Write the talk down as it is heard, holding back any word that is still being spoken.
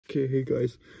Okay, hey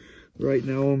guys, right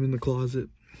now I'm in the closet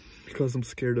because I'm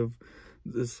scared of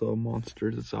this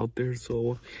monster that's out there.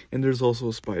 So, and there's also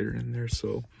a spider in there.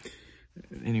 So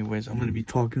anyways, I'm going to be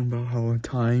talking about how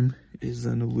time is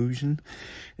an illusion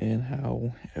and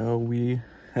how we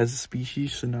as a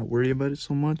species should not worry about it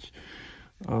so much.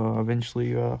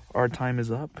 Eventually our time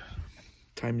is up.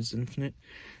 Time is infinite,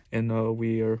 and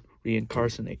we are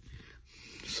reincarnate.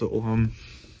 So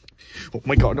oh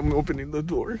my god, I'm opening the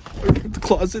door, the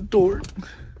closet door.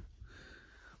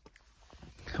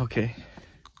 Okay,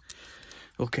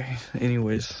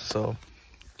 anyways, so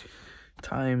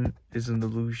time is an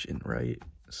illusion, right?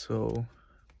 So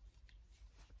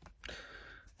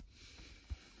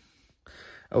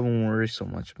I won't worry so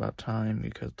much about time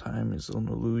because time is an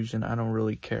illusion. I don't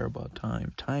really care about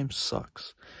time. Time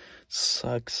sucks.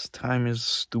 Time is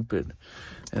stupid,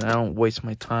 and I don't waste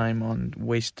my time on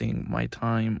wasting my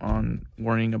time on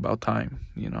worrying about time.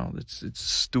 You know, it's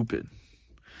stupid.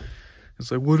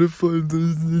 It's like, what if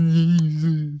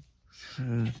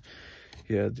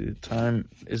yeah, dude, time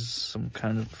is some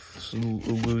kind of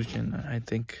illusion I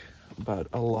think about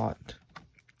a lot.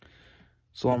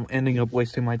 So I'm ending up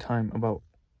wasting my time about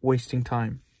wasting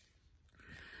time.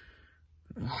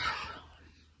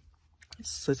 It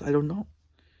says, I don't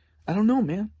know,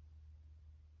 man.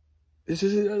 This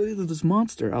is this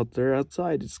monster out there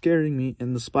outside. It's scaring me,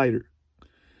 and the spider.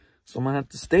 So I'm gonna have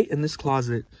to stay in this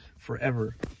closet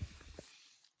forever.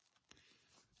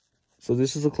 So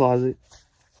this is a closet,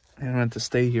 and I'm gonna have to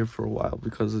stay here for a while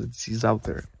because he's out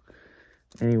there.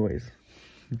 Anyways,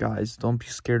 guys, don't be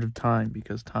scared of time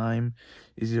because time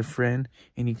is your friend,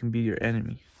 and he can be your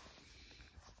enemy.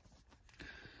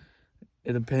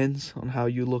 It depends on how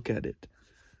you look at it.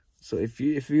 So if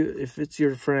it's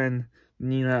your friend,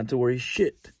 then you don't have to worry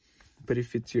shit. But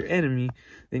if it's your enemy,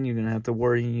 then you're gonna have to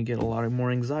worry and you get a lot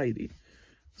more anxiety.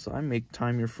 So I make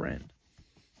time your friend.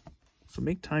 So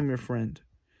make time your friend.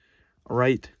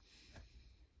 Alright?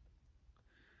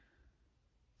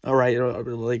 Alright,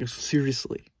 like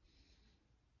seriously.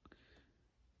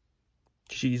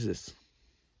 Jesus.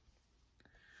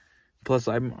 Plus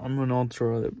I'm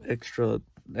an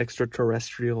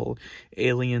extraterrestrial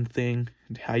alien thing,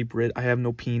 hybrid. I have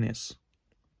no penis,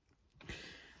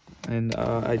 and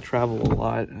I travel a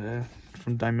lot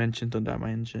from dimension to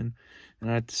dimension,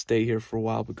 and I had to stay here for a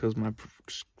while because my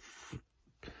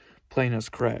plane has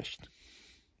crashed,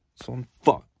 so I'm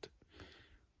fucked.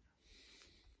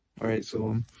 All right,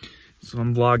 so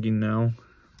I'm vlogging now.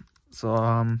 So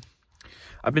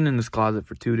I've been in this closet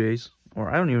for 2 days, or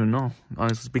I don't even know,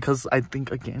 honestly, because I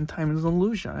think again time is an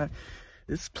illusion.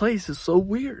 This place is so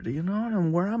weird, you know,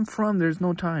 and where I'm from, there's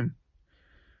no time.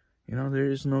 You know, there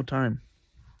is no time.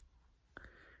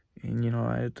 And, you know,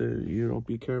 I have to, you know,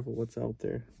 be careful what's out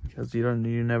there. Because you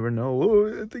never know.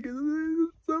 Oh, I think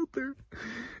it's out there.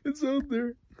 It's out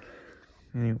there.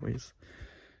 Anyways.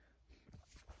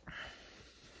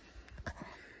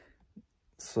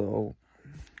 So,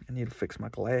 I need to fix my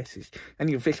glasses.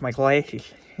 Anyways,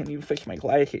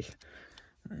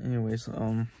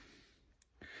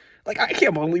 like, I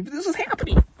can't believe this is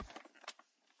happening.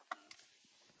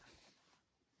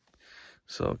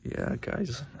 So, yeah,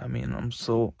 guys. I mean, I'm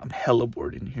hella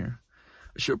bored in here.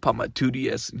 I should pop my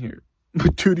 2DS in here. My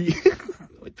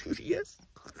 2DS?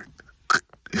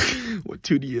 What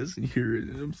 2DS in here?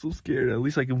 I'm so scared. At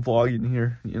least I can vlog in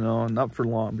here, you know, not for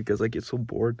long because I get so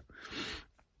bored.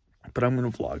 But I'm gonna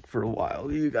vlog for a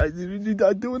while. You guys, you're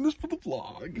not doing this for the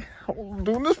vlog. I'm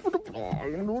doing this for the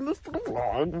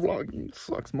vlog. Vlogging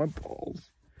sucks my balls.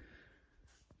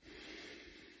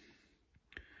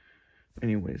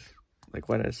 Anyways, like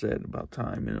what I said about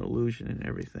time and illusion and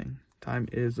everything. Time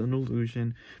is an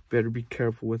illusion. Better be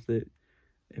careful with it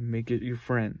and make it your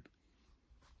friend.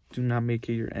 Do not make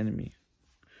it your enemy.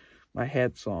 My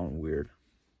hat's on weird.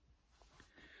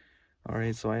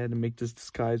 Alright, so I had to make this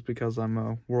disguise because I'm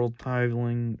a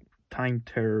world-traveling time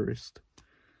terrorist.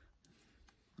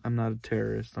 I'm not a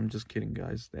terrorist. I'm just kidding,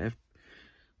 guys. The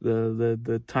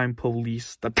time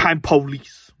police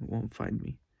won't find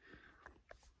me.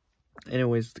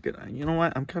 Anyways, you know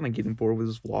what? I'm kind of getting bored with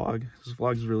this vlog. This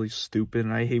vlog is really stupid,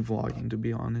 and I hate vlogging, to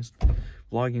be honest.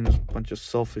 Vlogging is a bunch of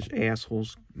selfish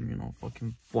assholes, you know,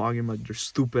 fucking vlogging about your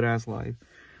stupid-ass life.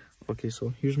 Okay,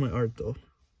 so here's my art, though.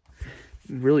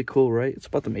 Really cool, right? It's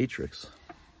about the Matrix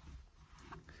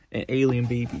and alien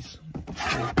babies.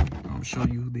 I'll show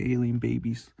you the alien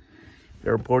babies.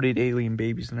 They're aborted alien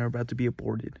babies, and they're about to be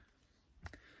aborted.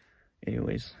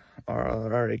 Anyways, all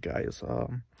right, guys.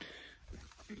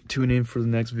 Tune in for the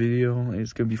next video.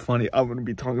 It's gonna be funny. I'm gonna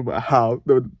be talking about how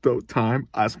the time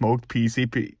I smoked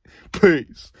PCP.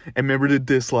 Peace, and remember to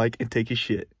dislike and take a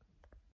shit.